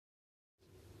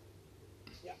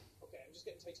I'm just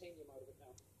getting titanium out of it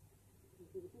now.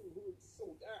 It's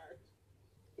so dark.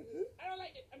 I don't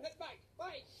like it. I'm heading back.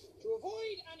 Bye. To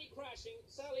avoid any crashing,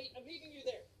 Sally, I'm leaving you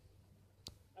there.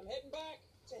 I'm heading back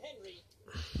to Henry,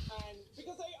 and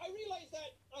because I realised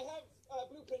that I have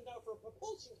a blueprint now for a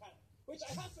propulsion cannon, which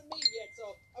I haven't made yet,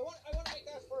 so I want to make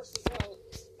that first as well.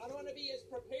 I want to be as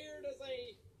prepared as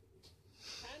I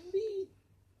can be,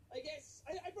 I guess.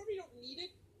 I probably don't need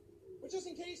it, but just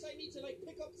in case I need to like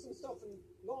pick up some stuff and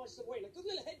launch them away, like those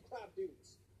little head crab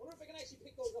dudes. I wonder if I can actually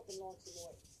pick those up and launch them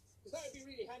away, because that would be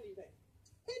really handy then.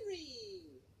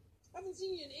 Henry, haven't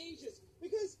seen you in ages.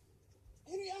 Because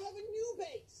Henry, I have a new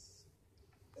base.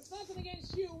 It's nothing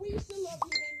against you. We still love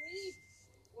you, Henry.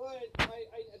 But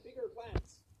I had bigger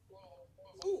plans.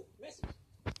 Ooh, message.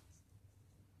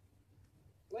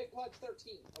 LifePod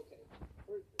 13. Okay.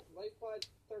 LifePod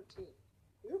 13.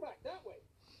 You're back that way.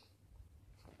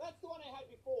 That's the one I had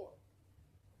before.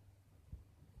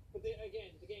 But then,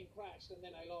 again, the game crashed and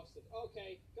then I lost it.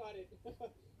 Okay, got it.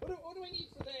 What do I need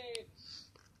for the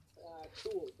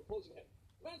tools, propulsion head?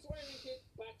 Advanced wiring kit,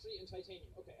 battery, and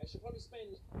titanium. Okay, I should probably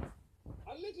spend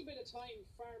a little bit of time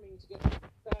farming to get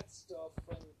that stuff,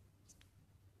 and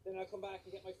then I'll come back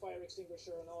and get my fire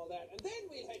extinguisher and all that, and then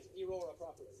we'll head to the Aurora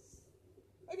properly.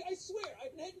 I swear,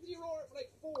 I've been heading to the Aurora for like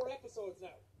 4 episodes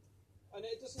now, and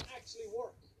it doesn't actually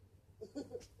work.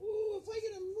 Ooh, if I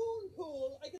get a moon pool, I can